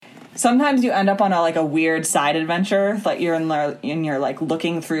sometimes you end up on a weird side adventure, like you're like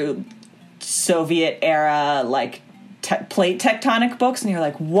looking through Soviet era plate tectonic books, and you're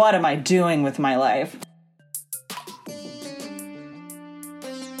like, what am I doing with my life?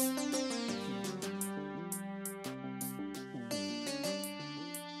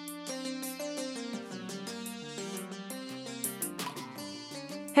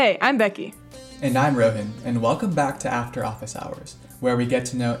 Hey, I'm Becky. And I'm Rohan, and welcome back to After Office Hours, where we get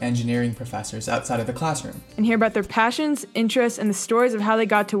to know engineering professors outside of the classroom. And hear about their passions, interests, and the stories of how they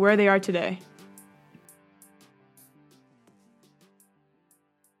got to where they are today.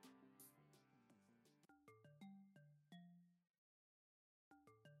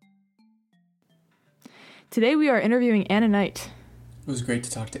 Today we are interviewing Anna Knight. It was great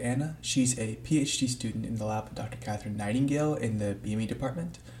to talk to Anna. She's a PhD student in the lab with Dr. Catherine Nightingale in the BME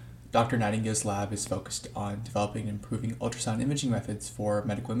department. Dr. Nightingale's lab is focused on developing and improving ultrasound imaging methods for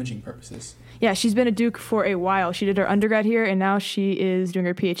medical imaging purposes. Yeah, she's been at Duke for a while. She did her undergrad here, and now she is doing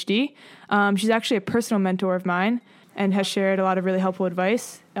her PhD. She's actually a personal mentor of mine and has shared a lot of really helpful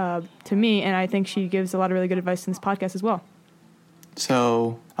advice to me, and I think she gives a lot of really good advice in this podcast as well.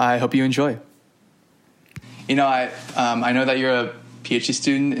 So I hope you enjoy. You know, I know that you're a PhD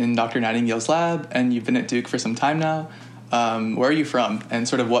student in Dr. Nightingale's lab, and you've been at Duke for some time now. Where are you from, and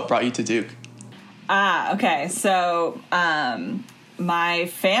sort of what brought you to Duke? Okay. So my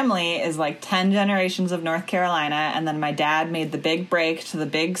family is 10 generations of North Carolina, and then my dad made the big break to the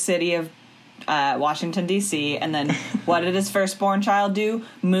big city of Washington, D.C., and then what did his firstborn child do?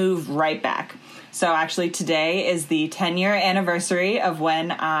 Move right back. So actually today is the 10-year anniversary of when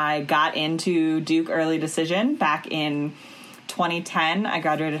I got into Duke Early Decision back in 2010. I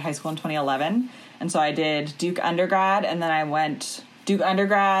graduated high school in 2011. And so I did Duke undergrad, and then I went Duke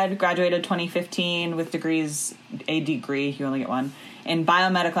undergrad, graduated 2015 with a degree, you only get one, in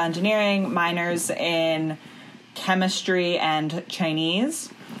biomedical engineering, minors in chemistry and Chinese.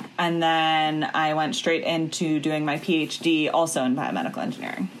 And then I went straight into doing my PhD also in biomedical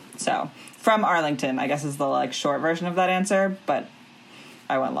engineering. So from Arlington, I guess is the short version of that answer, but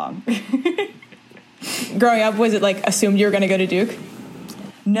I went long. Growing up, was it assumed you were going to go to Duke?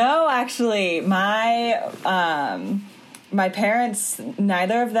 No, actually, my parents,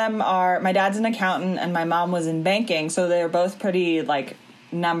 neither of them are. My dad's an accountant and my mom was in banking, so they're both pretty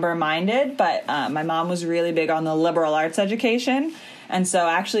number minded. But my mom was really big on the liberal arts education, and so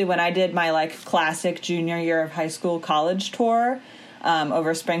actually, when I did my classic junior year of high school college tour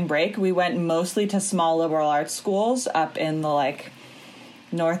over spring break, we went mostly to small liberal arts schools up in the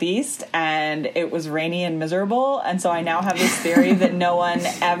Northeast, and it was rainy and miserable, and so I now have this theory that no one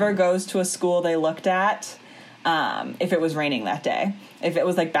ever goes to a school they looked at if it was raining that day. If it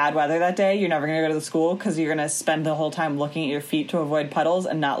was bad weather that day, you're never going to go to the school because you're going to spend the whole time looking at your feet to avoid puddles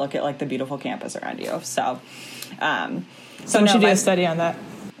and not look at the beautiful campus around you. So someone should do a study on that.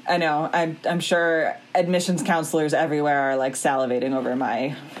 I know. I'm sure admissions counselors everywhere are salivating over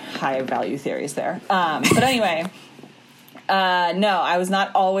my high value theories there. But anyway. No, I was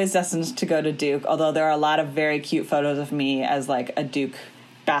not always destined to go to Duke, although there are a lot of very cute photos of me as a Duke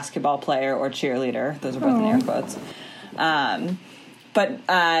basketball player or cheerleader. Those are both in air quotes. But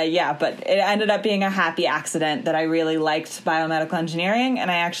it ended up being a happy accident that I really liked biomedical engineering, and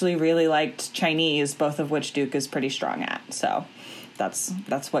I actually really liked Chinese, both of which Duke is pretty strong at. So that's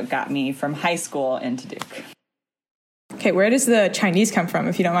what got me from high school into Duke. Okay, where does the Chinese come from,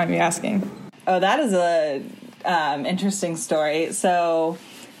 if you don't mind me asking? Oh, that is a interesting story. So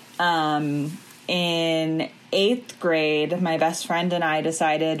in 8th grade, my best friend and I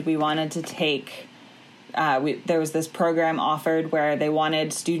decided we wanted to take there was this program offered where they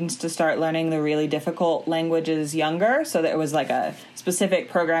wanted students to start learning the really difficult languages younger. So there was a specific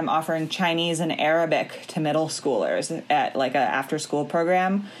program offering Chinese and Arabic to middle schoolers at a after school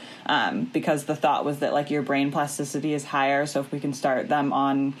program, because the thought was that your brain plasticity is higher. So if we can start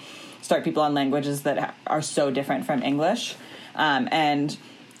people on languages that are so different from English. And,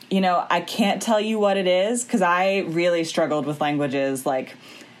 I can't tell you what it is because I really struggled with languages.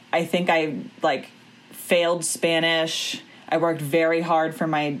 I think I, failed Spanish. I worked very hard for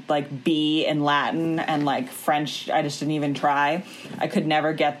my, B in Latin, and, French, I just didn't even try. I could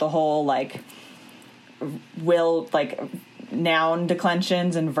never get the whole, noun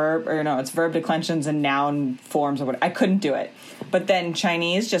declensions and verb declensions and noun forms or whatever. I couldn't do it. But then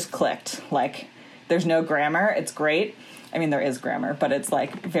Chinese just clicked. There's no grammar. It's great. I mean, there is grammar, but it's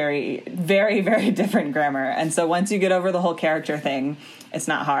very, very, very different grammar. And so once you get over the whole character thing, it's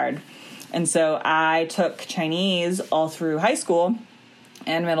not hard. And so I took Chinese all through high school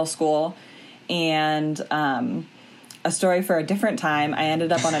and middle school. And a story for a different time. I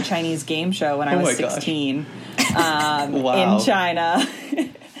ended up on a Chinese game show when I was 16 wow. in China,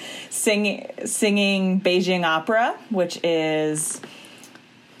 singing Beijing opera, which is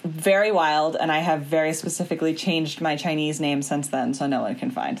very wild, and I have very specifically changed my Chinese name since then, so no one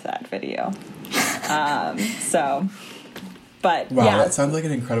can find that video. But wow, yeah. That sounds like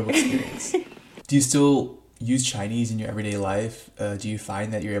an incredible experience. Do you still use Chinese in your everyday life? Do you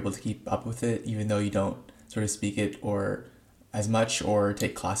find that you're able to keep up with it, even though you don't sort of speak it or as much or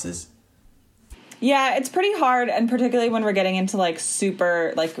take classes? Yeah, it's pretty hard, and particularly when we're getting into like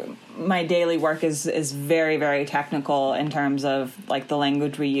super, like my daily work is very, very technical in terms of like the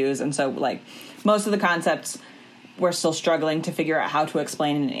language we use, and so like most of the concepts we're still struggling to figure out how to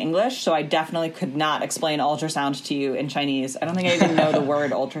explain in English. So I definitely could not explain ultrasound to you in Chinese. I don't think I even know the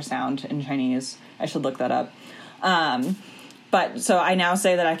word ultrasound in Chinese. I should look that up. But so I now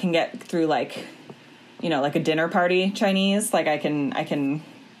say that I can get through like, you know, like a dinner party Chinese. Like I can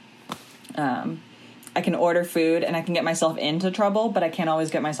order food and I can get myself into trouble, but I can't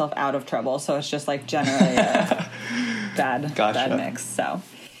always get myself out of trouble. So it's just like generally a bad mix. So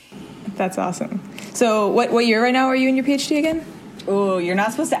that's awesome. So what year right now are you in your PhD again? Ooh, you're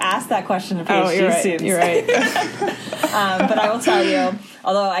not supposed to ask that question to PhD students. You're right. But I will tell you,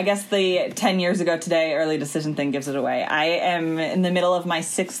 although I guess the 10 years ago today early decision thing gives it away, I am in the middle of my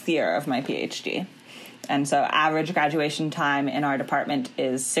 6th year of my PhD. And so average graduation time in our department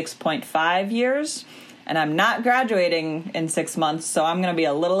is 6.5 years. And I'm not graduating in 6 months, so I'm going to be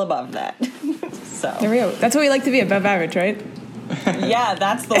a little above that. So there we go. That's what we like to be, above average, right? Yeah,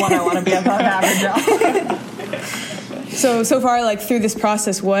 that's the one I want to be above average on. So far, like through this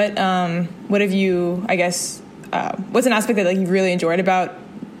process, what have you, I guess, what's an aspect that like you really enjoyed about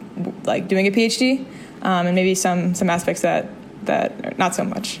like doing a PhD, and maybe some aspects that are not so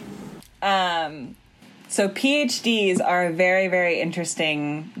much. So PhDs are a very, very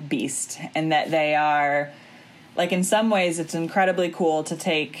interesting beast in that they are, like in some ways, it's incredibly cool to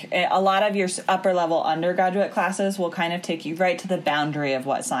take. A lot of your upper level undergraduate classes will kind of take you right to the boundary of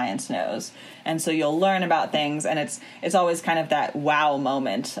what science knows. And so you'll learn about things, and it's always kind of that wow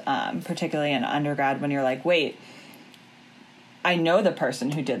moment, particularly in undergrad when you're like, wait, I know the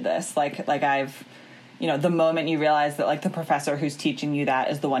person who did this. Like I've, you know, the moment you realize that like the professor who's teaching you that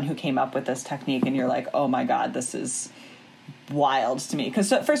is the one who came up with this technique, and you're like, oh my God, this is wild to me.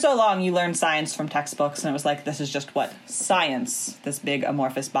 Because for so long you learned science from textbooks, and it was like, this is just what science, this big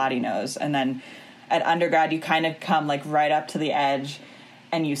amorphous body, knows. And then at undergrad you kind of come like right up to the edge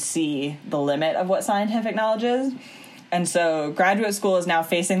and you see the limit of what scientific knowledge is. And so graduate school is now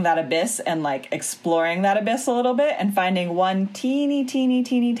facing that abyss and like exploring that abyss a little bit and finding one teeny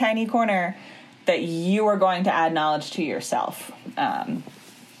tiny corner that you are going to add knowledge to yourself,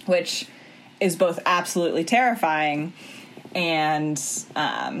 which is both absolutely terrifying and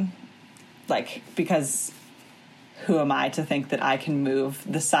because who am I to think that I can move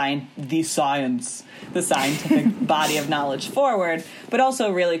the scientific body of knowledge forward, but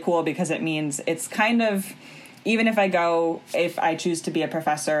also really cool because it means it's kind of, even if I choose to be a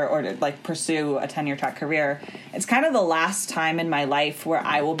professor or to like pursue a tenure track career, it's kind of the last time in my life where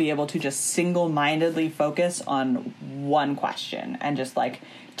I will be able to just single-mindedly focus on one question and just like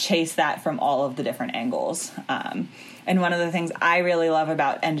chase that from all of the different angles. And one of the things I really love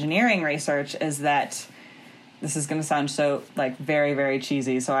about engineering research is that, this is going to sound so like very, very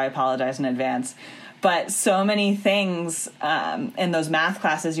cheesy, so I apologize in advance, but so many things in those math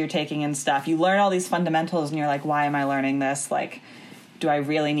classes you're taking and stuff, you learn all these fundamentals and you're like, why am I learning this? Like, do I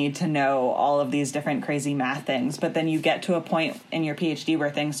really need to know all of these different crazy math things? But then you get to a point in your PhD where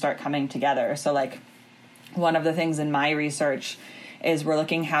things start coming together. So like one of the things in my research is we're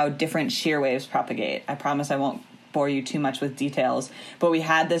looking how different shear waves propagate. I promise I won't bore you too much with details, but we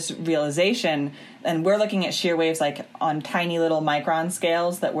had this realization, and we're looking at shear waves like on tiny little micron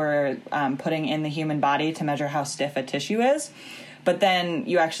scales that we're putting in the human body to measure how stiff a tissue is. But then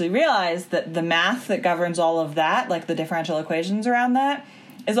you actually realize that the math that governs all of that, like the differential equations around that,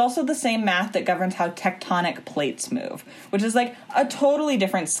 is also the same math that governs how tectonic plates move, which is like a totally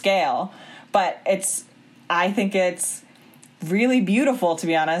different scale. But I think it's really beautiful, to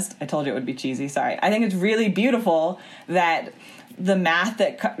be honest. I told you it would be cheesy, sorry. I think it's really beautiful that the math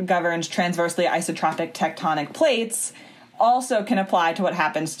that governs transversely isotropic tectonic plates also can apply to what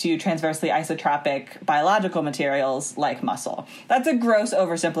happens to transversely isotropic biological materials like muscle. That's a gross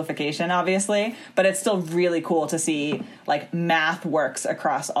oversimplification, obviously, but it's still really cool to see like math works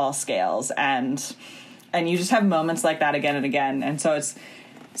across all scales, and you just have moments like that again and again. And so it's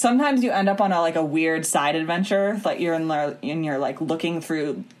sometimes you end up on a weird side adventure, like you're like looking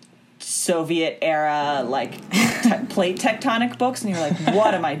through Soviet era like plate tectonic books, and you're like,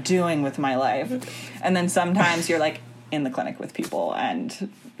 what am I doing with my life? And then sometimes you're like in the clinic with people and,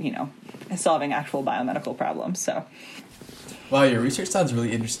 solving actual biomedical problems. So, wow, your research sounds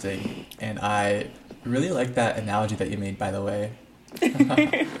really interesting, and I really like that analogy that you made, by the way.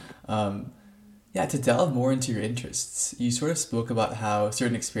 Yeah, to delve more into your interests, you sort of spoke about how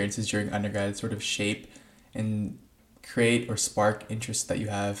certain experiences during undergrad sort of shape and create or spark interests that you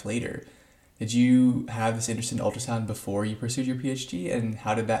have later. Did you have this interest in ultrasound before you pursued your PhD, and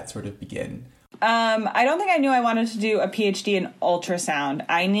how did that sort of begin? I don't think I knew I wanted to do a PhD in ultrasound.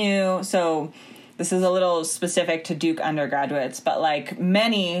 I knew, so this is a little specific to Duke undergraduates, but like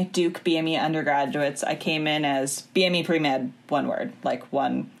many Duke BME undergraduates, I came in as BME pre-med, one word,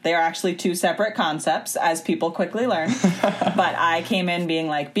 they are actually two separate concepts, as people quickly learn. But I came in being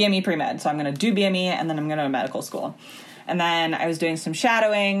like BME pre-med, so I'm going to do BME and then I'm going to go to medical school. And then I was doing some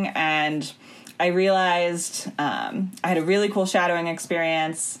shadowing, and I realized I had a really cool shadowing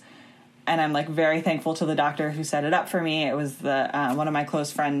experience. And I'm like very thankful to the doctor who set it up for me. It was the one of my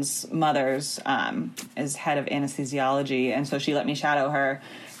close friends' mothers is head of anesthesiology, and so she let me shadow her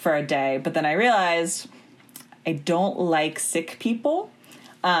for a day. But then I realized I don't like sick people,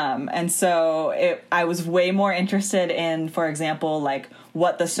 and so I was way more interested in, for example, like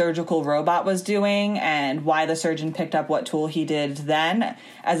what the surgical robot was doing and why the surgeon picked up what tool he did then,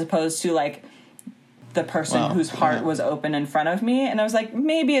 as opposed to like the person whose heart was open in front of me. And I was like,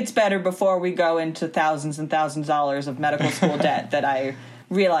 maybe it's better before we go into thousands and thousands of dollars of medical school debt that I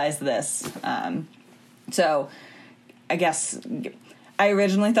realize this. So I guess I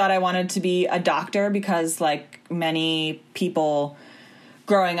originally thought I wanted to be a doctor because, like many people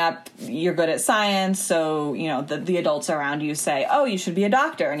growing up, you're good at science. So, the adults around you say, oh, you should be a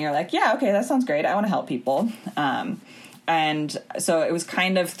doctor. And you're like, yeah, okay, that sounds great. I want to help people. And so it was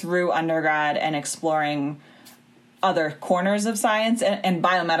kind of through undergrad and exploring other corners of science and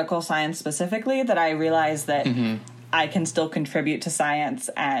biomedical science specifically that I realized that I can still contribute to science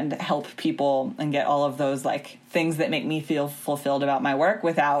and help people and get all of those like things that make me feel fulfilled about my work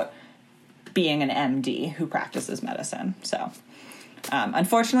without being an MD who practices medicine. So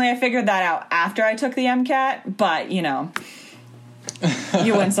unfortunately, I figured that out after I took the MCAT, but you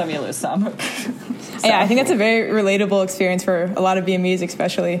win some, you lose some. So. Yeah, I think that's a very relatable experience for a lot of BMEs,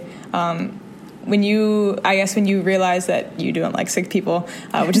 especially when you realize that you don't like sick people,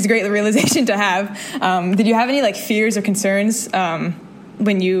 which is a great realization to have. Did you have any like fears or concerns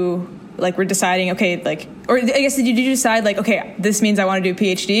when you were deciding, okay, or I guess did you decide okay, this means I want to do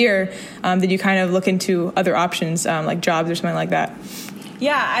a PhD, or did you kind of look into other options like jobs or something like that?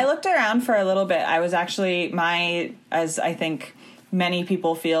 Yeah, I looked around for a little bit. I was actually as I think many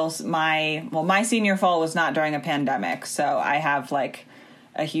people feel, my senior fall was not during a pandemic, so I have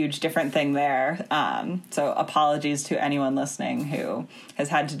a huge different thing there. So apologies to anyone listening who has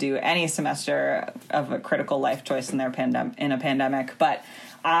had to do any semester of a critical life choice in in a pandemic. But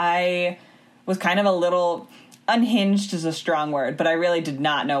I was kind of a little unhinged is a strong word, but I really did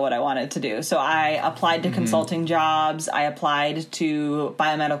not know what I wanted to do. So I applied to consulting jobs. I applied to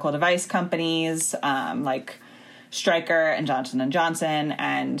biomedical device companies, like Stryker and Johnson & Johnson,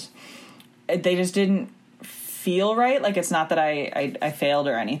 and they just didn't feel right. It's not that I failed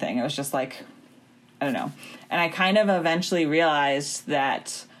or anything. It was just I don't know. And I kind of eventually realized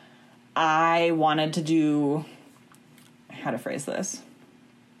that I wanted to do, how to phrase this?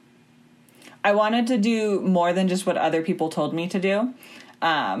 I wanted to do more than just what other people told me to do.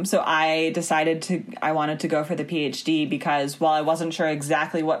 So I decided I wanted to go for the PhD because while I wasn't sure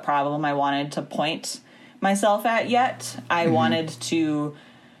exactly what problem I wanted to point myself at yet, I wanted to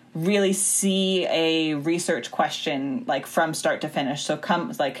really see a research question from start to finish. So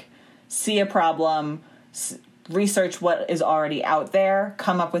see a problem, research what is already out there,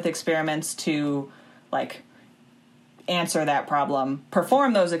 come up with experiments to answer that problem,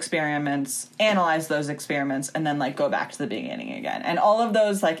 perform those experiments, analyze those experiments, and then go back to the beginning again. And all of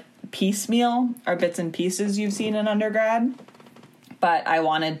those piecemeal are bits and pieces you've seen in undergrad, but I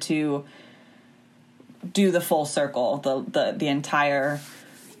wanted to do the full circle, the entire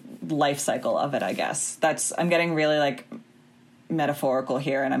life cycle of it, I guess. I'm getting really metaphorical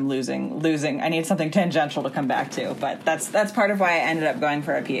here, and I'm losing. I need something tangential to come back to, but that's part of why I ended up going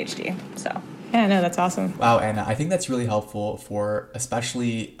for a PhD. So yeah, no, that's awesome. Wow, Anna, I think that's really helpful for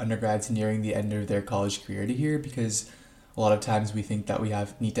especially undergrads nearing the end of their college career to hear, because a lot of times we think that we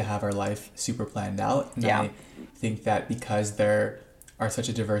need to have our life super planned out, and I think that because there are such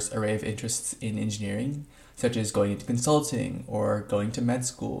a diverse array of interests in engineering, such as going into consulting or going to med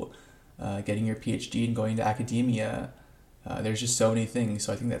school, getting your PhD and going to academia. There's just so many things,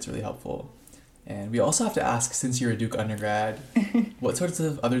 so I think that's really helpful. And we also have to ask, since you're a Duke undergrad, what sorts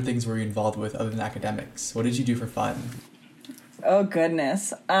of other things were you involved with other than academics? What did you do for fun? Oh,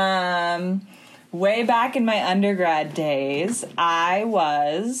 goodness. Way back in my undergrad days, I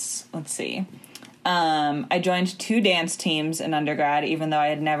joined 2 dance teams in undergrad, even though I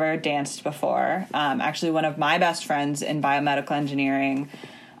had never danced before. Actually, one of my best friends in biomedical engineering,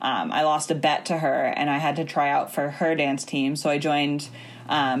 I lost a bet to her, and I had to try out for her dance team. So I joined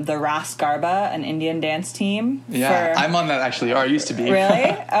the Ras Garba, an Indian dance team. Yeah, I'm on that actually, or I used to be.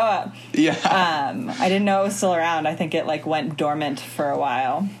 Really? Oh, yeah. I didn't know it was still around. I think it went dormant for a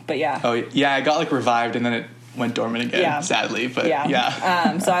while, but yeah. Oh, yeah, it got revived and then it went dormant again, sadly, but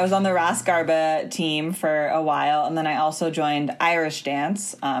yeah. So I was on the Ras Garba team for a while, and then I also joined Irish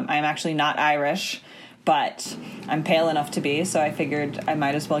dance. I'm actually not Irish, but I'm pale enough to be, so I figured I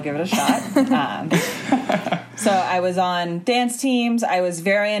might as well give it a shot. So I was on dance teams. I was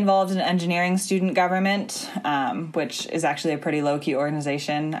very involved in engineering student government, which is actually a pretty low-key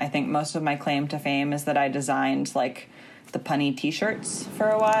organization. I think most of my claim to fame is that I designed, the punny T-shirts for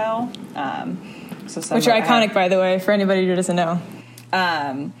a while. Which are iconic, by the way, for anybody who doesn't know.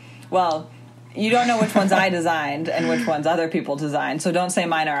 Well, you don't know which ones I designed and which ones other people designed, so don't say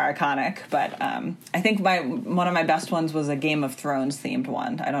mine are iconic. But I think one of my best ones was a Game of Thrones themed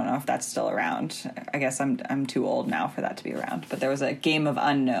one. I don't know if that's still around. I guess I'm too old now for that to be around. But there was a Game of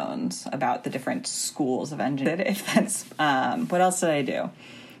Unknowns about the different schools of engineering. If that's what else did I do?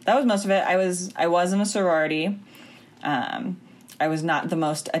 That was most of it. I was in a sorority. I was not the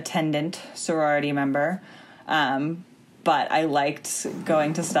most attendant sorority member. But I liked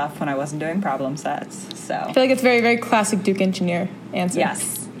going to stuff when I wasn't doing problem sets. So I feel like it's very, very classic Duke engineer answer.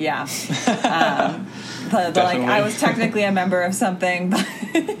 Yes, yeah. I was technically a member of something, but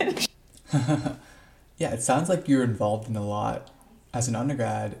Yeah, it sounds like you're involved in a lot as an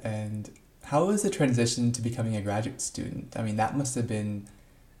undergrad. And how was the transition to becoming a graduate student? I mean, that must have been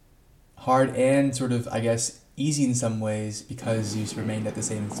hard and sort of, I guess, easy in some ways because you remained at the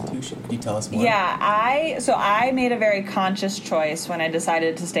same institution. Could you tell us more? Yeah, I made a very conscious choice when I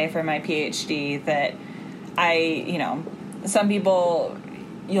decided to stay for my PhD that some people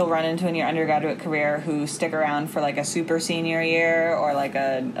you'll run into in your undergraduate career who stick around for a super senior year or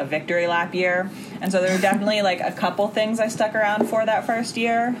a victory lap year. And so there were definitely a couple things I stuck around for that first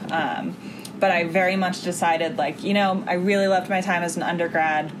year. But I very much decided I really loved my time as an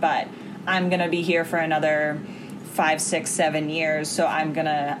undergrad, but I'm going to be here for another 5, 6, 7 years, so I'm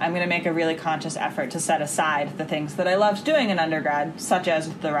gonna make a really conscious effort to set aside the things that I loved doing in undergrad, such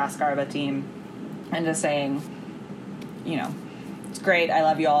as the Ras Garba team, and just saying, it's great, I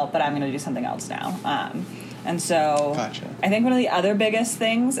love you all, but I'm going to do something else now. And so Gotcha. I think one of the other biggest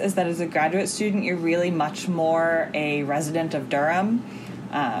things is that as a graduate student, you're really much more a resident of Durham.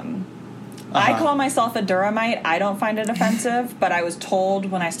 I call myself a Durhamite. I don't find it offensive, but I was told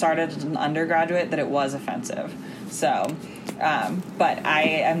when I started as an undergraduate that it was offensive. So, but I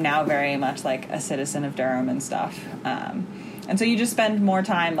am now very much a citizen of Durham and stuff. And so you just spend more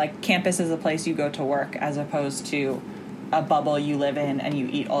time, campus is a place you go to work as opposed to a bubble you live in and you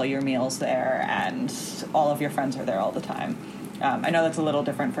eat all your meals there and all of your friends are there all the time. I know that's a little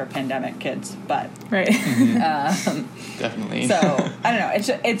different for pandemic kids, but right. Definitely. So I don't know.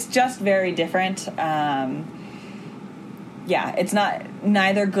 It's just very different. It's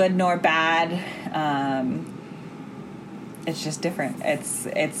neither good nor bad. It's just different.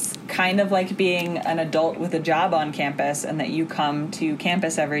 It's kind of like being an adult with a job on campus, and that you come to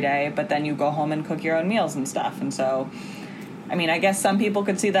campus every day, but then you go home and cook your own meals and stuff. And so, I mean, I guess some people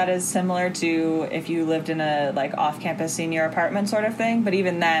could see that as similar to if you lived in a off-campus senior apartment sort of thing. But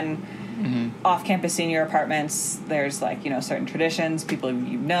even then, off-campus senior apartments, there's certain traditions, people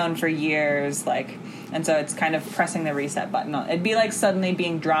you've known for years, and so it's kind of pressing the reset button. It'd be like suddenly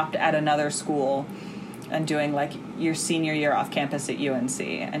being dropped at another school and doing your senior year off campus at UNC,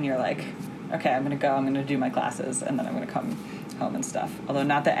 and you're okay, I'm going to do my classes, and then I'm going to come home and stuff. Although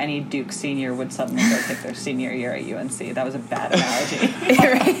not that any Duke senior would suddenly go take their senior year at UNC. That was a bad analogy.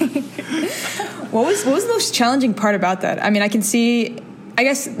 What was the most challenging part about that? I mean, I can see, I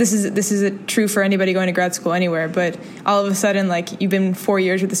guess this is true for anybody going to grad school anywhere, but all of a sudden, you've been 4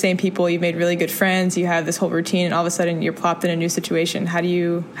 years with the same people, you've made really good friends, you have this whole routine, and all of a sudden you're plopped in a new situation. How do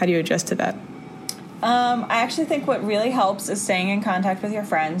you adjust to that? I actually think what really helps is staying in contact with your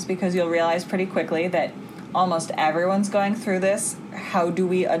friends, because you'll realize pretty quickly that almost everyone's going through this how do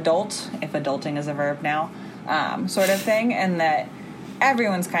we adult, if adulting is a verb now, sort of thing, and that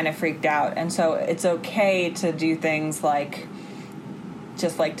everyone's kind of freaked out. And so it's okay to do things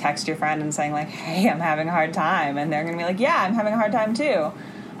just text your friend and saying hey, I'm having a hard time, and they're going to be yeah, I'm having a hard time too.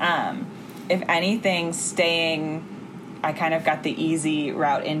 if anything, I kind of got the easy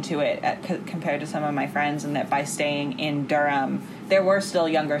route into it compared to some of my friends, and that by staying in Durham, there were still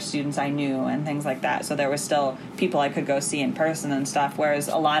younger students I knew and things like that. So there was still people I could go see in person and stuff. Whereas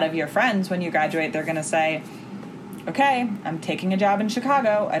a lot of your friends, when you graduate, they're going to say, okay, I'm taking a job in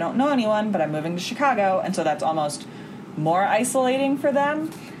Chicago. I don't know anyone, but I'm moving to Chicago. And so that's almost more isolating for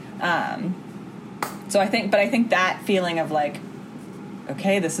them. So I think that feeling of like,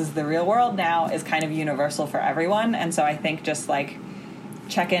 okay, this is the real world now is kind of universal for everyone. And so I think just like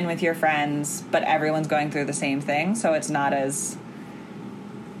check in with your friends, but everyone's going through the same thing. So it's not as,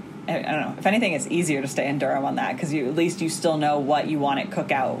 I don't know, if anything, it's easier to stay in Durham on that because at least you still know what you want at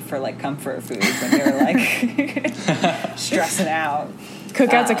cookout for like comfort food when you're like stressing out.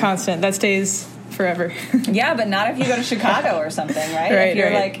 Cookout's a constant that stays forever. Yeah, but not if you go to Chicago or something, right? Right, if you're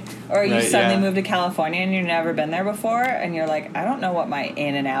right. like, or you suddenly yeah. move to California and you've never been there before, and you're like, I don't know what my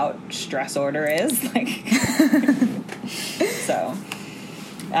in and out stress order is. Like, so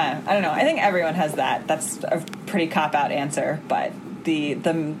I don't know. I think everyone has that. That's a pretty cop out answer, but the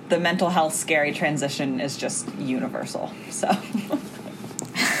mental health scary transition is just universal. So.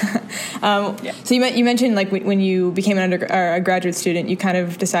 Yeah. So you mentioned like when you became a graduate student, you kind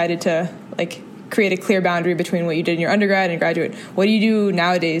of decided to like create a clear boundary between what you did in your undergrad and graduate. What do you do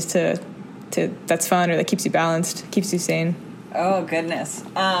nowadays to that's fun or that keeps you balanced, keeps you sane? Oh goodness,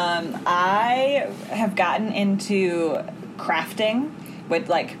 I have gotten into crafting with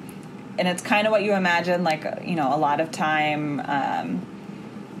like, and it's kind of what you imagine, like, you know, a lot of time.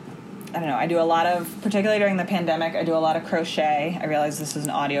 I don't know, I do a lot of, particularly during the pandemic, I do a lot of crochet. I realize this is an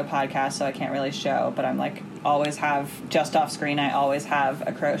audio podcast, so I can't really show, but I'm like, always have, just off screen, I always have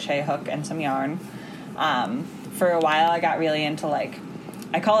a crochet hook and some yarn. For a while, I got really into like,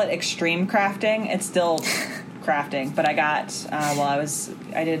 I call it extreme crafting. It's still crafting, but I got,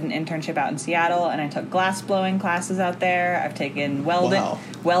 I did an internship out in Seattle, and I took glass blowing classes out there. I've taken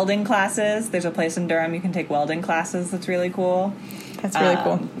welding classes. There's a place in Durham you can take welding classes that's really cool. That's really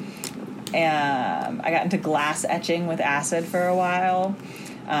cool. And I got into glass etching with acid for a while.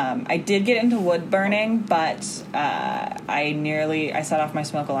 I did get into wood burning, but I set off my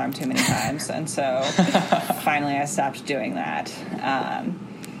smoke alarm too many times, and so finally I stopped doing that.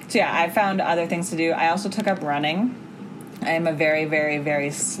 So yeah, I found other things to do. I also took up running. I am a very, very,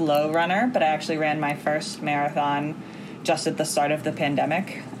 very slow runner, but I actually ran my first marathon just at the start of the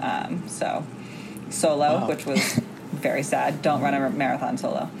pandemic. So solo, wow. Which was very sad. Don't run a marathon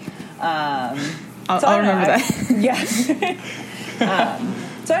solo. I'll remember that. Yeah.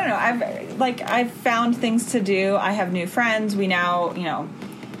 So I don't know. I've found things to do. I have new friends. We now, you know,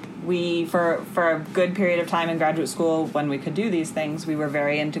 for a good period of time in graduate school when we could do these things, we were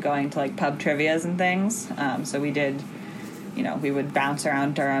very into going to like pub trivias and things. So we did, you know, we would bounce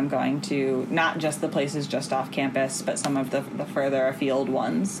around Durham, going to not just the places just off campus, but some of the further afield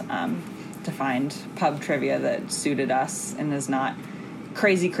ones, to find pub trivia that suited us and is not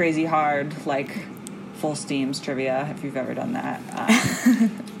crazy hard, like Full Steam's trivia, if you've ever done that.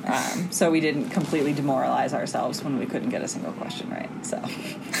 So we didn't completely demoralize ourselves when we couldn't get a single question right. So,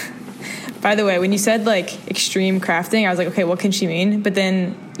 by the way, when you said like extreme crafting, I was like, okay, what can she mean? But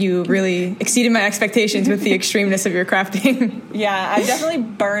then you really exceeded my expectations with the extremeness of your crafting. Yeah, I definitely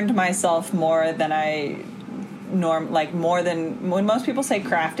burned myself more than more than when most people say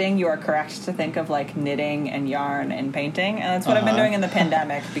crafting, you are correct to think of like knitting and yarn and painting, and that's what I've been doing in the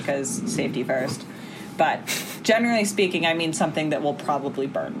pandemic because safety first. But generally speaking, I mean something that will probably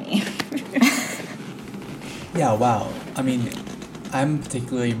burn me. Yeah, wow. I mean, I'm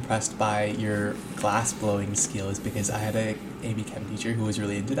particularly impressed by your glass blowing skills because I had a AB Chem teacher who was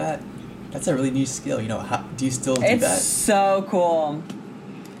really into that. That's a really new skill. You know, how do you still do that? It's so cool.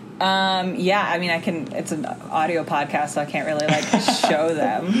 Yeah, I mean, it's an audio podcast, so I can't really like show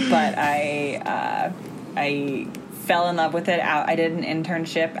them, but I fell in love with it. I did an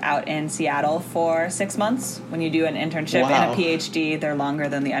internship out in Seattle for 6 months. When you do an internship Wow. and a PhD, they're longer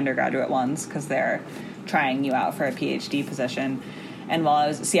than the undergraduate ones because they're trying you out for a PhD position. And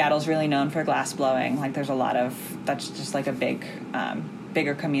Seattle's really known for glass blowing. Like there's a lot of, that's just like a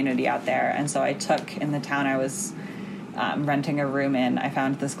bigger community out there. And so I took, in the town I was renting a room in, I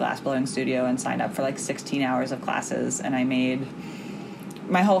found this glass blowing studio and signed up for like 16 hours of classes, and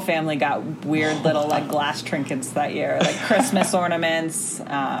my whole family got weird little like glass trinkets that year, like Christmas ornaments,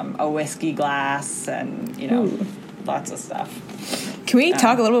 a whiskey glass, and you know, lots of stuff. Can we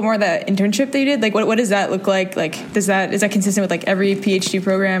talk a little bit more about that internship that you did? Like, what does that look like? Like, is that consistent with like every PhD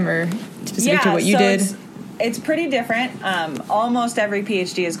program or specific to what you did? It's pretty different. Almost every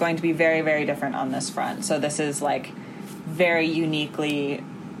PhD is going to be very, very different on this front. So this is like very uniquely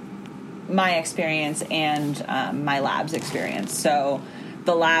my experience and my lab's experience. So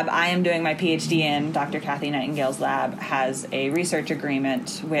the lab I am doing my PhD in, Dr. Kathy Nightingale's lab, has a research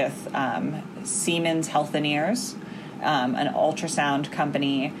agreement with Siemens Healthineers, an ultrasound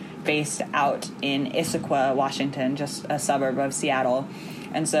company based out in Issaquah, Washington, just a suburb of Seattle.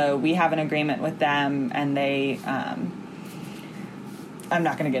 And so we have an agreement with them, and they... I'm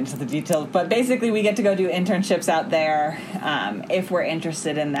not going to get into the details, but basically we get to go do internships out there if we're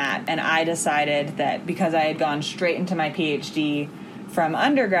interested in that. And I decided that because I had gone straight into my PhD from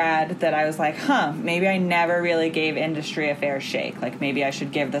undergrad, that I was like, maybe I never really gave industry a fair shake. Like, maybe I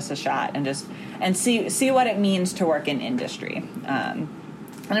should give this a shot and see what it means to work in industry. And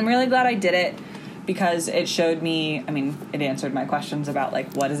I'm really glad I did it, because it showed me, it answered my questions about,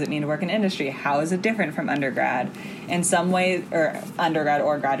 like, what does it mean to work in industry? How is it different from undergrad? In some ways, or undergrad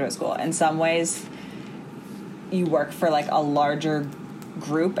or graduate school, in some ways, you work for, like, a larger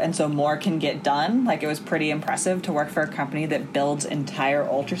group, and so more can get done. Like, it was pretty impressive to work for a company that builds entire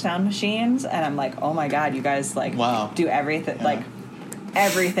ultrasound machines, and I'm like, oh my God, you guys, like, wow. do everything, Yeah. like,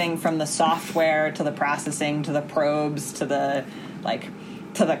 everything from the software to the processing to the probes to the, like...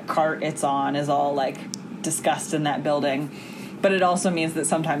 to the cart it's on is all, like, discussed in that building. But it also means that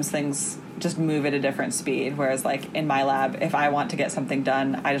sometimes things just move at a different speed, whereas, like, in my lab, if I want to get something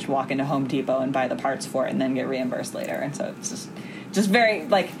done, I just walk into Home Depot and buy the parts for it and then get reimbursed later. And so it's just very,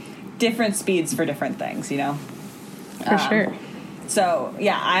 like, different speeds for different things, you know? For sure. So,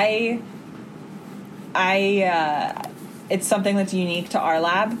 yeah, it's something that's unique to our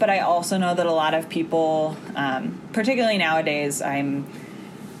lab, but I also know that a lot of people, particularly nowadays, I'm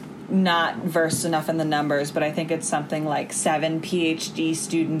not versed enough in the numbers, but I think it's something like 7 PhD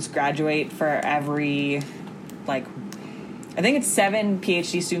students graduate for every, like, I think it's 7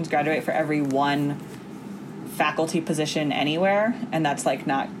 PhD students graduate for every 1 faculty position anywhere, and that's, like,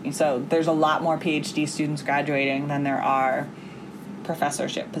 not, so there's a lot more PhD students graduating than there are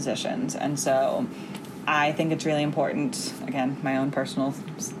professorship positions, and so I think it's really important, again, my own personal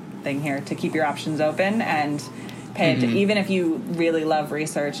thing here, to keep your options open and pay it, even if you really love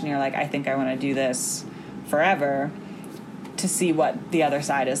research and you're like, I think I want to do this forever, to see what the other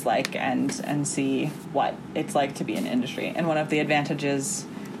side is like and see what it's like to be in industry. And one of the advantages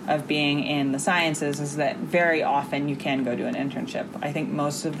of being in the sciences is that very often you can go do an internship. I think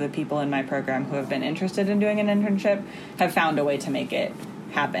most of the people in my program who have been interested in doing an internship have found a way to make it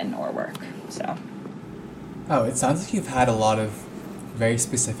happen or work. So. Oh, it sounds like you've had a lot of very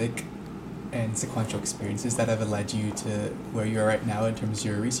specific and sequential experiences that have led you to where you are right now in terms of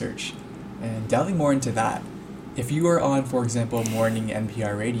your research. And delving more into that, if you were on, for example, morning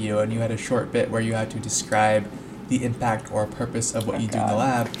NPR radio and you had a short bit where you had to describe the impact or purpose of what you do in the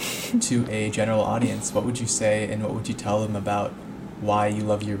lab to a general audience, what would you say and what would you tell them about why you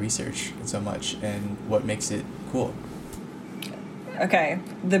love your research so much and what makes it cool? Okay,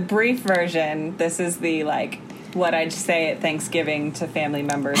 the brief version, this is the, like, what I'd say at Thanksgiving to family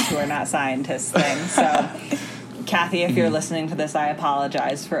members who are not scientists thing. So, Kathy, if you're listening to this, I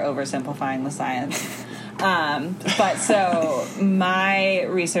apologize for oversimplifying the science. But so my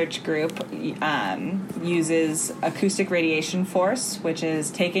research group uses acoustic radiation force, which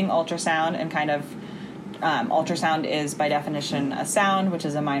is taking ultrasound and kind of, ultrasound is by definition a sound, which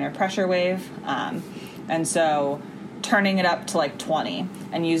is a minor pressure wave. And so turning it up to like 20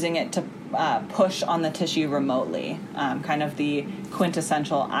 and using it to push on the tissue remotely, kind of the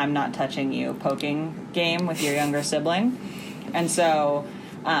quintessential I'm not touching you poking game with your younger sibling. And so,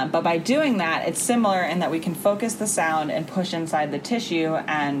 but by doing that, it's similar in that we can focus the sound and push inside the tissue,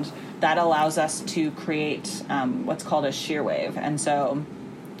 and that allows us to create what's called a shear wave. And so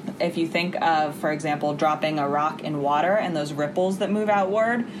if you think of, for example, dropping a rock in water and those ripples that move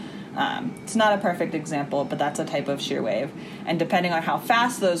outward, it's not a perfect example, but that's a type of shear wave. And depending on how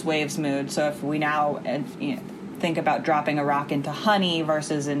fast those waves move, so if we now think about dropping a rock into honey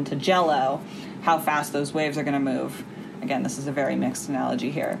versus into Jell-O, how fast those waves are going to move. Again, this is a very mixed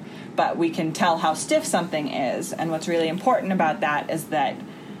analogy here. But we can tell how stiff something is. And what's really important about that is that,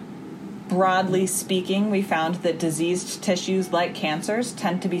 broadly speaking, we found that diseased tissues like cancers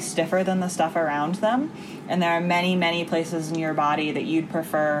tend to be stiffer than the stuff around them. And there are many, many places in your body that you'd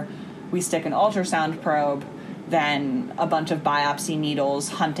prefer we stick an ultrasound probe than a bunch of biopsy needles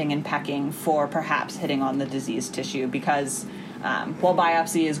hunting and pecking for perhaps hitting on the diseased tissue. Because while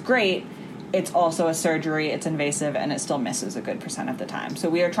biopsy is great, it's also a surgery, it's invasive, and it still misses a good % of the time. So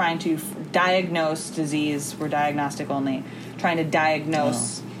we are trying to diagnose disease, we're diagnostic only, trying to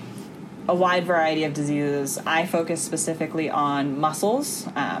diagnose a wide variety of diseases. I focus specifically on muscles,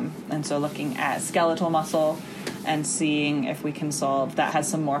 and so looking at skeletal muscle, and seeing if we can solve that. Has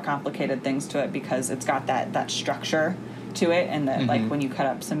some more complicated things to it because it's got that structure to it, and that like when you cut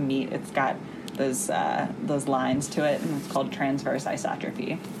up some meat, it's got those lines to it, and it's called transverse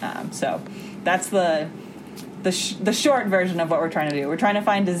isotropy. So that's the short version of what we're trying to do. We're trying to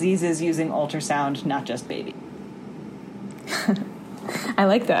find diseases using ultrasound, not just baby. I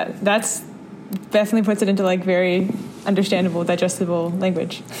like that. That's definitely puts it into like very understandable, digestible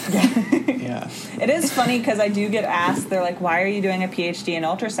language. Yeah. It is funny because I do get asked, they're like, why are you doing a PhD in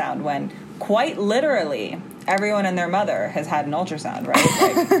ultrasound when quite literally everyone and their mother has had an ultrasound, right?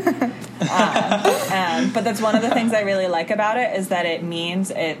 Like, but that's one of the things I really like about it is that it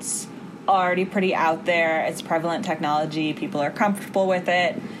means it's already pretty out there. It's prevalent technology. People are comfortable with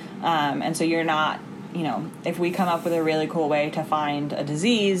it. And so you're not, if we come up with a really cool way to find a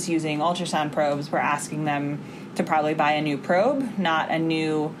disease using ultrasound probes, we're asking them to probably buy a new probe, not a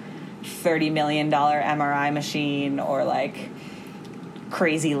new $30 million MRI machine or like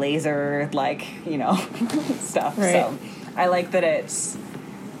crazy laser, like, stuff. Right. So I like that it's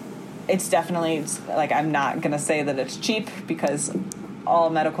definitely, like, I'm not going to say that it's cheap because all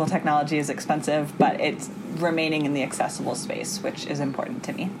medical technology is expensive, but it's remaining in the accessible space, which is important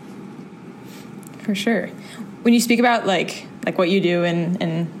to me. For sure. When you speak about like what you do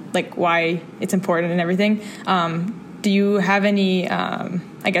and like why it's important and everything, do you have any,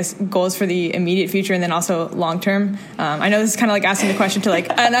 goals for the immediate future and then also long term? I know this is kind of like asking the question to like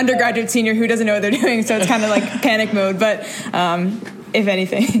an undergraduate senior who doesn't know what they're doing, so it's kind of like panic mode. But if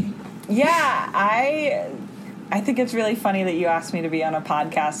anything, yeah, I think it's really funny that you asked me to be on a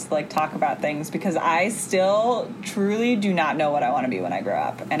podcast to like talk about things because I still truly do not know what I want to be when I grow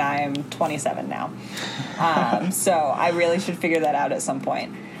up, and I am 27 now. So I really should figure that out at some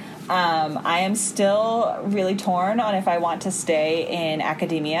point. I am still really torn on if I want to stay in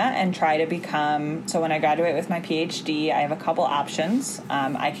academia and try to become, so when I graduate with my PhD, I have a couple options.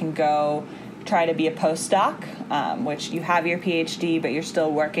 I can go try to be a postdoc, which you have your PhD, but you're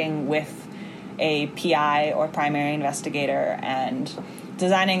still working with a PI or primary investigator and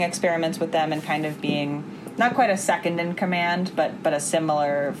designing experiments with them and kind of being not quite a second in command, but a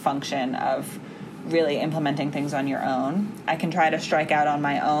similar function of really implementing things on your own. I can try to strike out on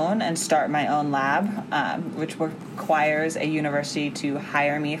my own and start my own lab, which requires a university to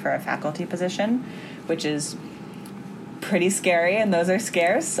hire me for a faculty position, which is pretty scary, and those are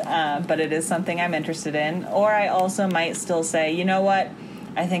scarce, but it is something I'm interested in. Or I also might still say, you know what,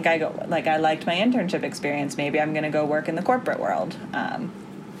 I think I liked my internship experience. Maybe I'm going to go work in the corporate world.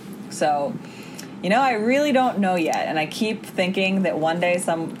 So, I really don't know yet. And I keep thinking that one day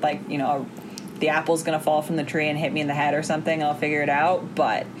the apple's going to fall from the tree and hit me in the head or something. I'll figure it out.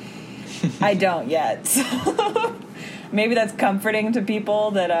 But I don't yet. So maybe that's comforting to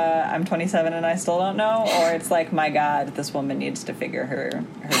people that I'm 27 and I still don't know. Or it's like, my God, this woman needs to figure her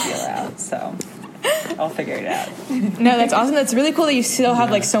deal out. So I'll figure it out. No, that's awesome. That's really cool that you still have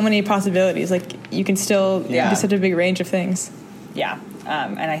like so many possibilities. Like you can still do such a big range of things. Yeah.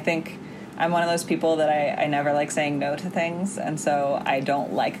 And I think I'm one of those people that I never like saying no to things. And so I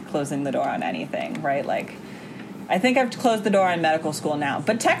don't like closing the door on anything, right? Like, I think I've closed the door on medical school now.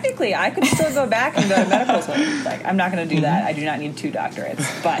 But technically, I could still go back and go to medical school. Like, I'm not going to do that. I do not need 2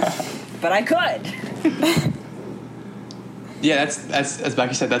 doctorates. But I could. Yeah, that's as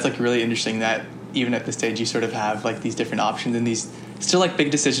Becky said, that's like really interesting that even at this stage you sort of have like these different options and these still like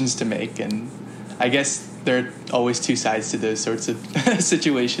big decisions to make, and I guess there are always 2 sides to those sorts of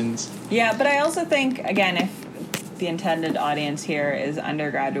situations. Yeah, but I also think, again, if the intended audience here is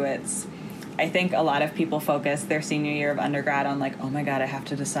undergraduates, I think a lot of people focus their senior year of undergrad on like, oh my God, I have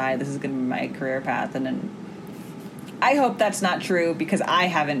to decide this is going to be my career path, and then I hope that's not true because I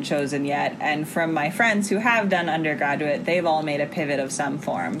haven't chosen yet. And from my friends who have done undergraduate, they've all made a pivot of some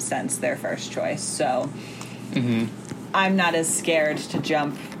form since their first choice. So I'm not as scared to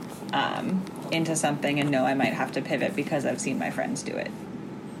jump into something and know I might have to pivot because I've seen my friends do it.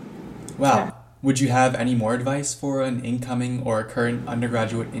 Wow. Yeah. Would you have any more advice for an incoming or current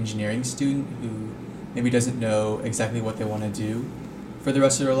undergraduate engineering student who maybe doesn't know exactly what they want to do for the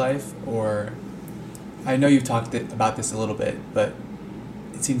rest of their life? Or I know you've talked about this a little bit, but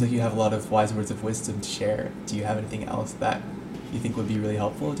it seems like you have a lot of wise words of wisdom to share. Do you have anything else that you think would be really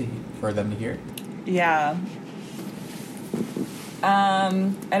helpful for them to hear? Yeah. I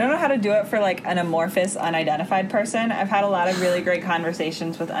don't know how to do it for like an amorphous, unidentified person. I've had a lot of really great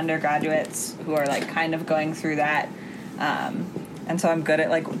conversations with undergraduates who are like kind of going through that. And so I'm good at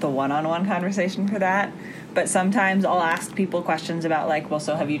like the one-on-one conversation for that. But sometimes I'll ask people questions about like, well,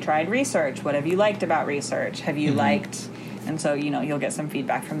 so have you tried research? What have you liked about research? Have you liked? And so, you'll get some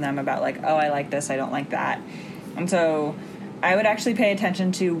feedback from them about like, oh, I like this, I don't like that. And so I would actually pay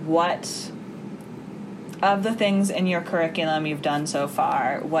attention to what of the things in your curriculum you've done so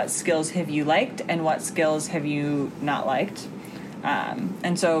far, what skills have you liked and what skills have you not liked.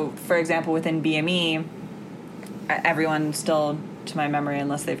 And so, for example, within BME, everyone still, to my memory,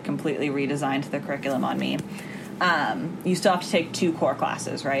 unless they've completely redesigned the curriculum on me, you still have to take 2 core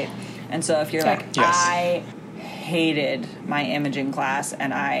classes, right? And so if you're like, yes. I hated my imaging class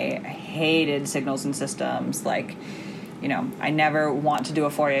and I hated signals and systems, like, you know, I never want to do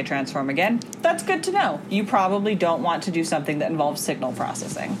a Fourier transform again, that's good to know. You probably don't want to do something that involves signal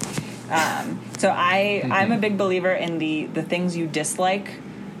processing. So I'm a big believer in the things you dislike,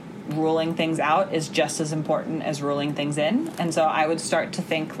 ruling things out is just as important as ruling things in. And so I would start to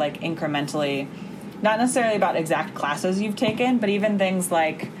think like incrementally, not necessarily about exact classes you've taken, but even things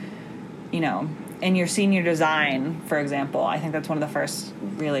like, you know, in your senior design, for example, I think that's one of the first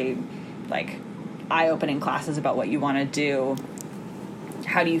really like eye-opening classes about what you want to do.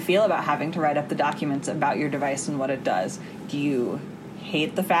 How do you feel about having to write up the documents about your device and what it does? Do you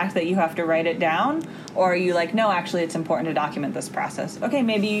hate the fact that you have to write it down, or are you like, no, actually it's important to document this process? Okay,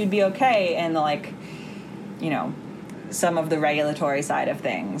 maybe you'd be okay in the, like, you know, some of the regulatory side of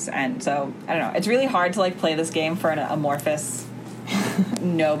things. And so I don't know, it's really hard to like play this game for an amorphous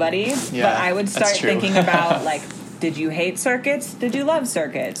nobody. Yeah, but I would start that's true. thinking about like, did you hate circuits? Did you love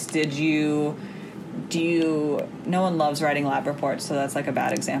circuits? Do you no one loves writing lab reports, so that's like a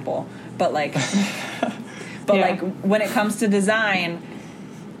bad example, but like but Yeah. like when it comes to design,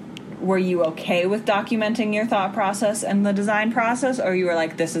 were you okay with documenting your thought process and the design process, or you were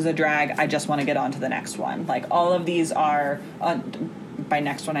like, this is a drag, I just want to get on to the next one? Like, all of these are, by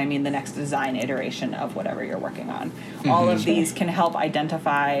next one I mean the next design iteration of whatever you're working on. All of these can help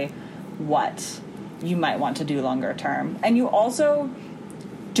identify what you might want to do longer term. And you also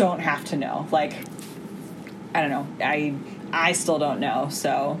don't have to know. Like, I don't know, I still don't know,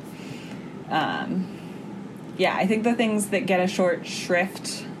 so yeah, I think the things that get a short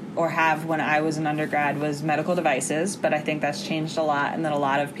shrift, or have when I was an undergrad, was medical devices, but I think that's changed a lot, and that a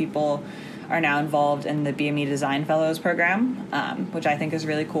lot of people are now involved in the BME Design Fellows program, which I think is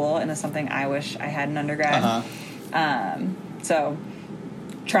really cool and is something I wish I had in undergrad. So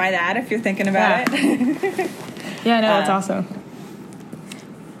try that if you're thinking about it. Yeah, no, that's awesome.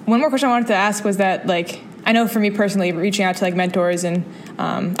 One more question I wanted to ask was that, like, I know for me personally, reaching out to like mentors and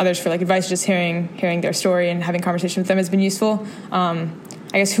others for like advice, just hearing their story and having conversation with them has been useful. I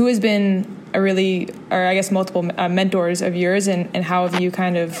guess who has been multiple mentors of yours, and how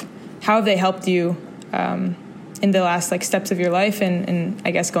have they helped you in the last like steps of your life and I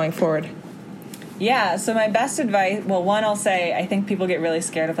guess going forward? Yeah, so my best advice, well, one, I'll say, I think people get really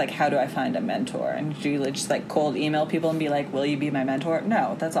scared of, like, how do I find a mentor? And do you just, like, cold email people and be like, will you be my mentor?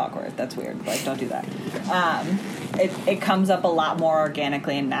 No, that's awkward. That's weird. Like, don't do that. It comes up a lot more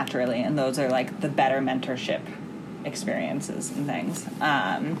organically and naturally, and those are, like, the better mentorship experiences and things.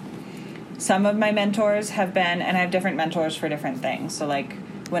 Some of my mentors have been, and I have different mentors for different things. So, like,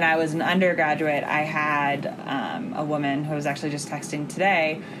 when I was an undergraduate, I had a woman who was actually just texting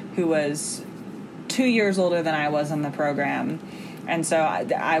today who was 2 years older than I was in the program. And so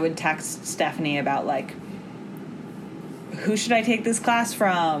I would text Stephanie about, like, who should I take this class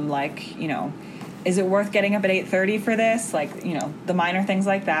from? Like, you know, is it worth getting up at 8:30 for this? Like, you know, the minor things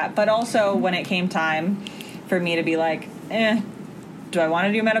like that. But also when it came time for me to be like, do I want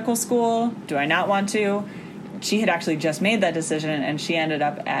to do medical school? Do I not want to? She had actually just made that decision, and she ended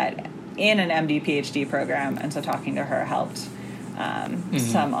up in an MD PhD program. And so talking to her helped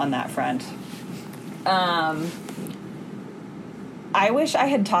some on that front. I wish I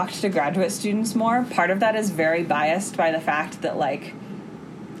had talked to graduate students more. Part of that is very biased by the fact that, like,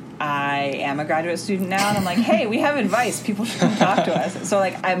 I am a graduate student now, and I'm like, hey, we have advice. People should come talk to us. So,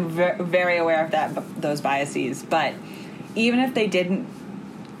 like, I'm very aware of those biases. But even if they didn't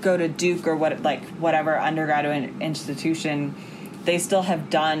go to Duke or whatever undergraduate institution, they still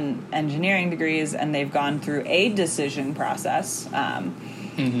have done engineering degrees, and they've gone through a decision process.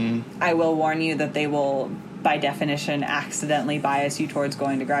 I will warn you that they will, by definition, accidentally bias you towards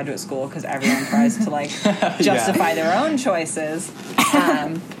going to graduate school, because everyone tries to, like, justify their own choices.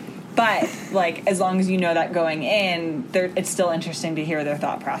 But, like, as long as you know that going in, it's still interesting to hear their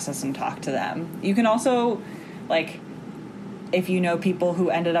thought process and talk to them. You can also, like, if you know people who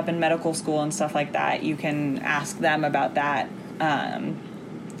ended up in medical school and stuff like that, you can ask them about that. And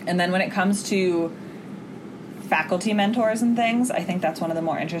then when it comes to faculty mentors and things, I think that's one of the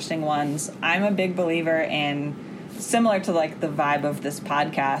more interesting ones. I'm a big believer in, similar to, like, the vibe of this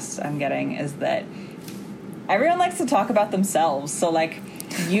podcast I'm getting, is that everyone likes to talk about themselves. So, like,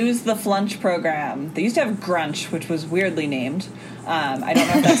 use the Flunch program. They used to have Grunch, which was weirdly named. I don't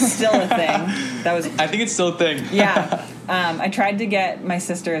know if that's still a thing. I think it's still a thing. Yeah. I tried to get my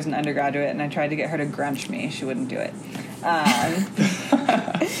sister as an undergraduate, and I tried to get her to Grunch me. She wouldn't do it.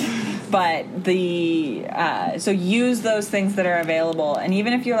 But so use those things that are available. And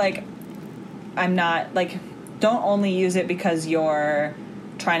even if you're like, I'm not, like, don't only use it because you're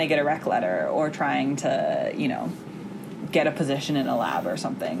trying to get a rec letter or trying to, you know, get a position in a lab or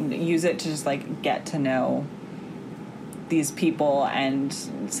something. Use it to just, like, get to know these people. And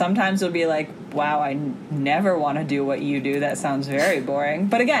sometimes it'll be like, wow, I never want to do what you do. That sounds very boring.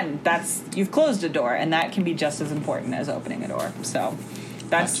 But again, you've closed a door, and that can be just as important as opening a door. So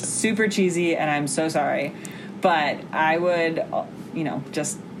that's super cheesy, and I'm so sorry. But I would, you know,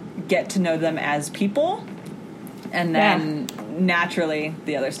 just get to know them as people, and then naturally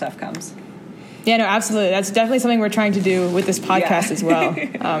the other stuff comes. Yeah, no, absolutely. That's definitely something we're trying to do with this podcast as well.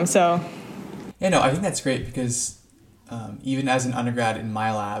 Yeah, no, I think that's great because even as an undergrad in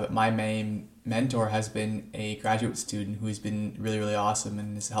my lab, my main mentor has been a graduate student who has been really, really awesome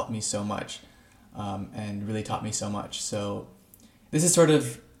and has helped me so much and really taught me so much. So this is sort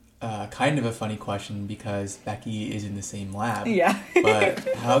of kind of a funny question because Becky is in the same lab. Yeah. But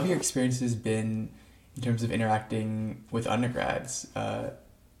how have your experiences been in terms of interacting with undergrads?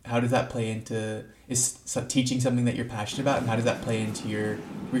 How does that play into, is teaching something that you're passionate about, and how does that play into your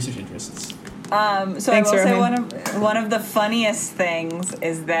research interests? Thanks, I will say one of the funniest things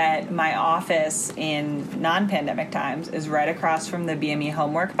is that my office in non-pandemic times is right across from the BME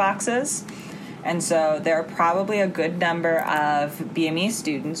homework boxes. And so there are probably a good number of BME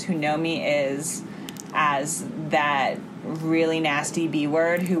students who know me as that really nasty B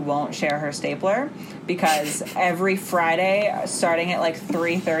word who won't share her stapler, because every Friday, starting at like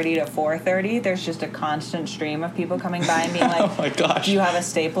 3:30 to 4:30, there's just a constant stream of people coming by and being like, oh my gosh, do you have a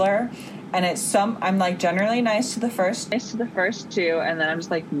stapler? And I'm like generally nice to the first two, and then I'm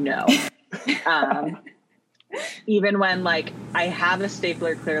just like, no. Even when, like, I have a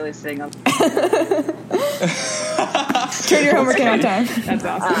stapler clearly sitting on. Turn your homework in on time. That's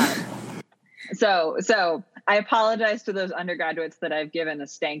awesome. So I apologize to those undergraduates that I've given a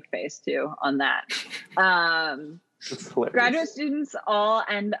stank face to on that. Graduate students all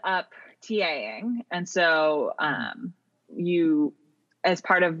end up TAing. And so you, as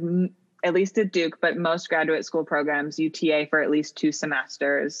part of, at least at Duke, but most graduate school programs, you TA for at least 2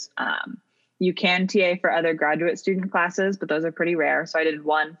 semesters. You can TA for other graduate student classes, but those are pretty rare. So I did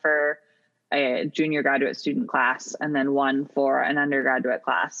one for a junior graduate student class and then one for an undergraduate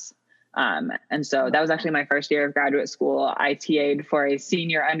class. And so that was actually my first year of graduate school. I TA'd for a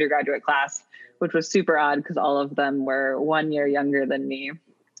senior undergraduate class, which was super odd because all of them were 1 year younger than me.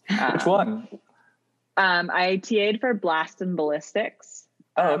 Which one? I TA'd for blast and ballistics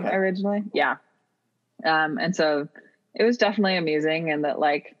originally. Yeah. And so it was definitely amusing, and that,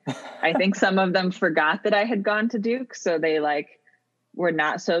 like, I think some of them forgot that I had gone to Duke, so they, like, were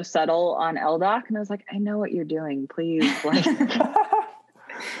not so subtle on LDOC, and I was like, I know what you're doing, please, like,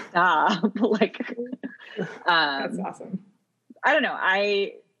 stop. Like, that's awesome. I don't know.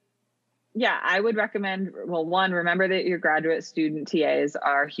 I would recommend, well, one, remember that your graduate student TAs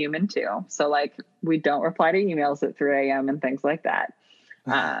are human too. So, like, we don't reply to emails at 3 a.m. and things like that.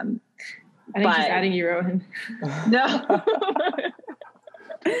 I think she's adding you, Rowan. No.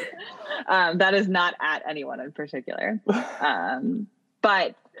 That is not at anyone in particular.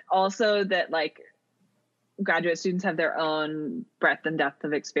 But also that, like, graduate students have their own breadth and depth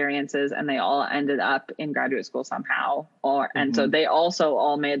of experiences, and they all ended up in graduate school somehow. And so they also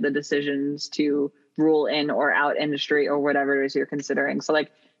all made the decisions to rule in or out industry or whatever it is you're considering. So,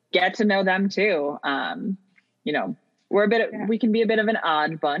 like, get to know them too. You know, we can be a bit of an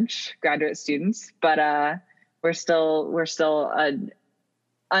odd bunch, graduate students, but we're still an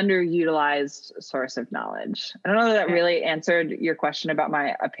underutilized source of knowledge. I don't know that really answered your question about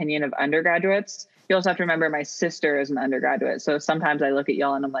my opinion of undergraduates. You also have to remember my sister is an undergraduate, so sometimes I look at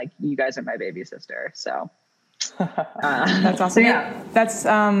y'all and I'm like, you guys are my baby sister. So that's awesome. Yeah, that's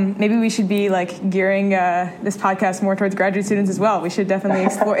maybe we should be, like, gearing this podcast more towards graduate students as well. We should definitely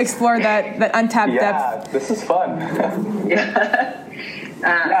explore that untapped depth. This is fun.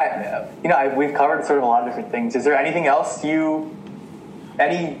 We've covered sort of a lot of different things. Is there anything else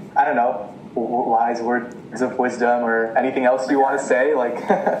any I don't know, wise words of wisdom or anything else you want to say? Like,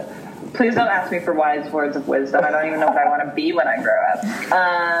 please don't ask me for wise words of wisdom. I don't even know what I want to be when I grow up.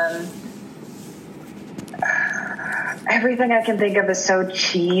 Everything I can think of is so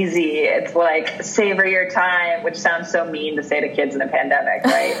cheesy. It's like, savor your time, which sounds so mean to say to kids in a pandemic,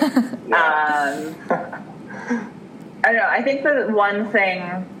 right? I don't know. I think the one thing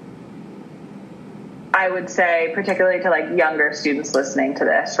I would say, particularly to like younger students listening to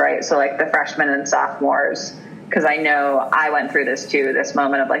this, right? So like the freshmen and sophomores, because I know I went through this too, this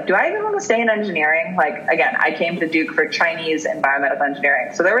moment of like, do I even want to stay in engineering? Like, again, I came to Duke for Chinese and biomedical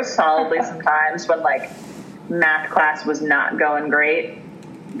engineering. So there was solidly some times when like math class was not going great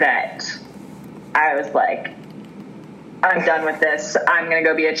that I was like, I'm done with this. I'm going to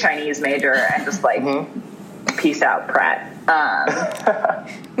go be a Chinese major and just like, peace out, Pratt.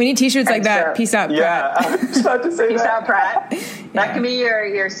 We need t-shirts like that. So, Peace out, Pratt. Yeah, I was about to say Peace that. out, Pratt. That can be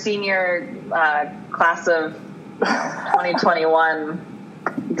your senior class of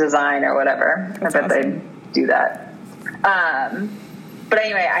 2021 design or whatever. That's I bet awesome. they do that. But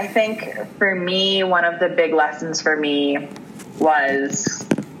anyway, I think for me, one of the big lessons for me was,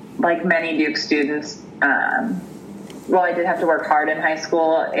 like many Duke students, while I did have to work hard in high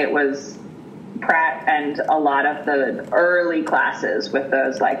school, it was Pratt and a lot of the early classes with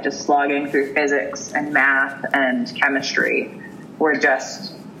those like just slogging through physics and math and chemistry were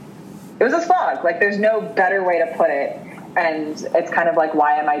just, it was a slog. Like there's no better way to put it. And it's kind of like,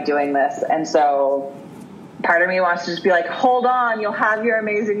 why am I doing this? And so part of me wants to just be like, hold on, you'll have your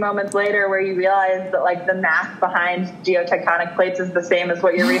amazing moments later where you realize that like the math behind geotectonic plates is the same as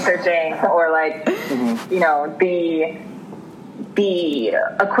what you're researching, or like, you know, the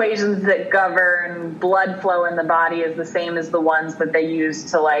equations that govern blood flow in the body is the same as the ones that they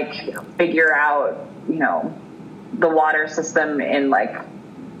use to like figure out, you know, the water system in like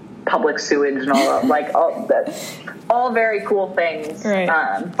public sewage and all like all that, all very cool things. Right.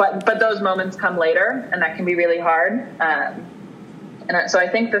 But those moments come later, and that can be really hard. So I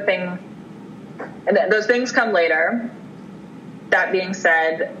think those things come later. That being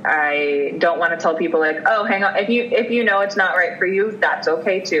said, I don't want to tell people like, oh, hang on. If you know it's not right for you, that's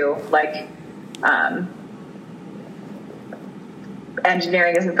okay too. Like,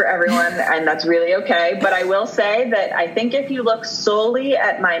 engineering isn't for everyone, and that's really okay. But I will say that I think if you look solely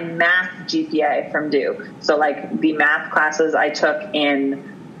at my math GPA from Duke, so like the math classes I took in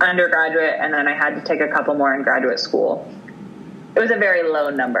undergraduate, and then I had to take a couple more in graduate school, it was a very low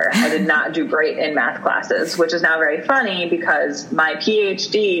number. I did not do great in math classes, which is now very funny because my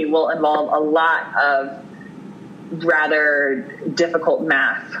PhD will involve a lot of rather difficult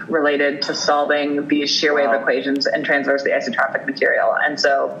math related to solving these shear wave equations and transversely isotropic material. And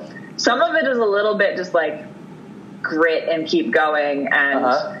so some of it is a little bit just like grit and keep going. And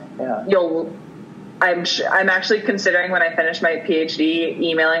I'm actually considering when I finish my PhD,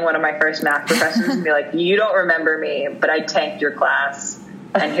 emailing one of my first math professors and be like, you don't remember me, but I tanked your class,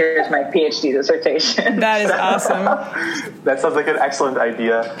 and here's my PhD dissertation. That is awesome. That sounds like an excellent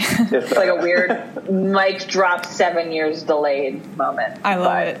idea. It's like a weird mic drop 7 years delayed moment. I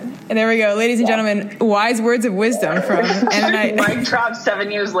love it. And there we go. Ladies and gentlemen, wise words of wisdom from Anna Knight. Mic drop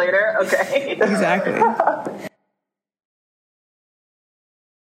 7 years later? Okay. Exactly.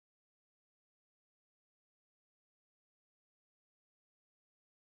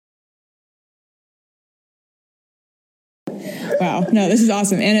 Wow. No, this is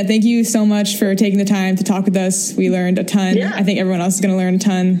awesome. Anna, thank you so much for taking the time to talk with us. We learned a ton. Yeah. I think everyone else is going to learn a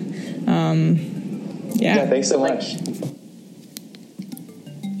ton. Yeah, thanks so much.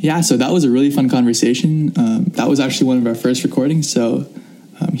 Yeah, so that was a really fun conversation. That was actually one of our first recordings, so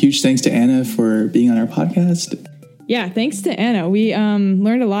huge thanks to Anna for being on our podcast. Yeah, thanks to Anna. We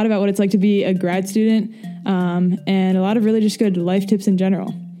learned a lot about what it's like to be a grad student, and a lot of really just good life tips in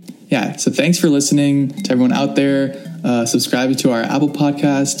general. Yeah, so thanks for listening to everyone out there. Subscribe to our Apple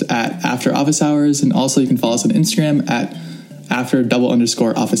podcast at After Office Hours, and also you can follow us on Instagram at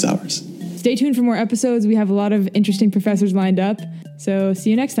After_Office Hours. Stay tuned for more episodes. We have a lot of interesting professors lined up, so see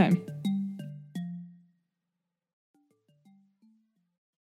you next time.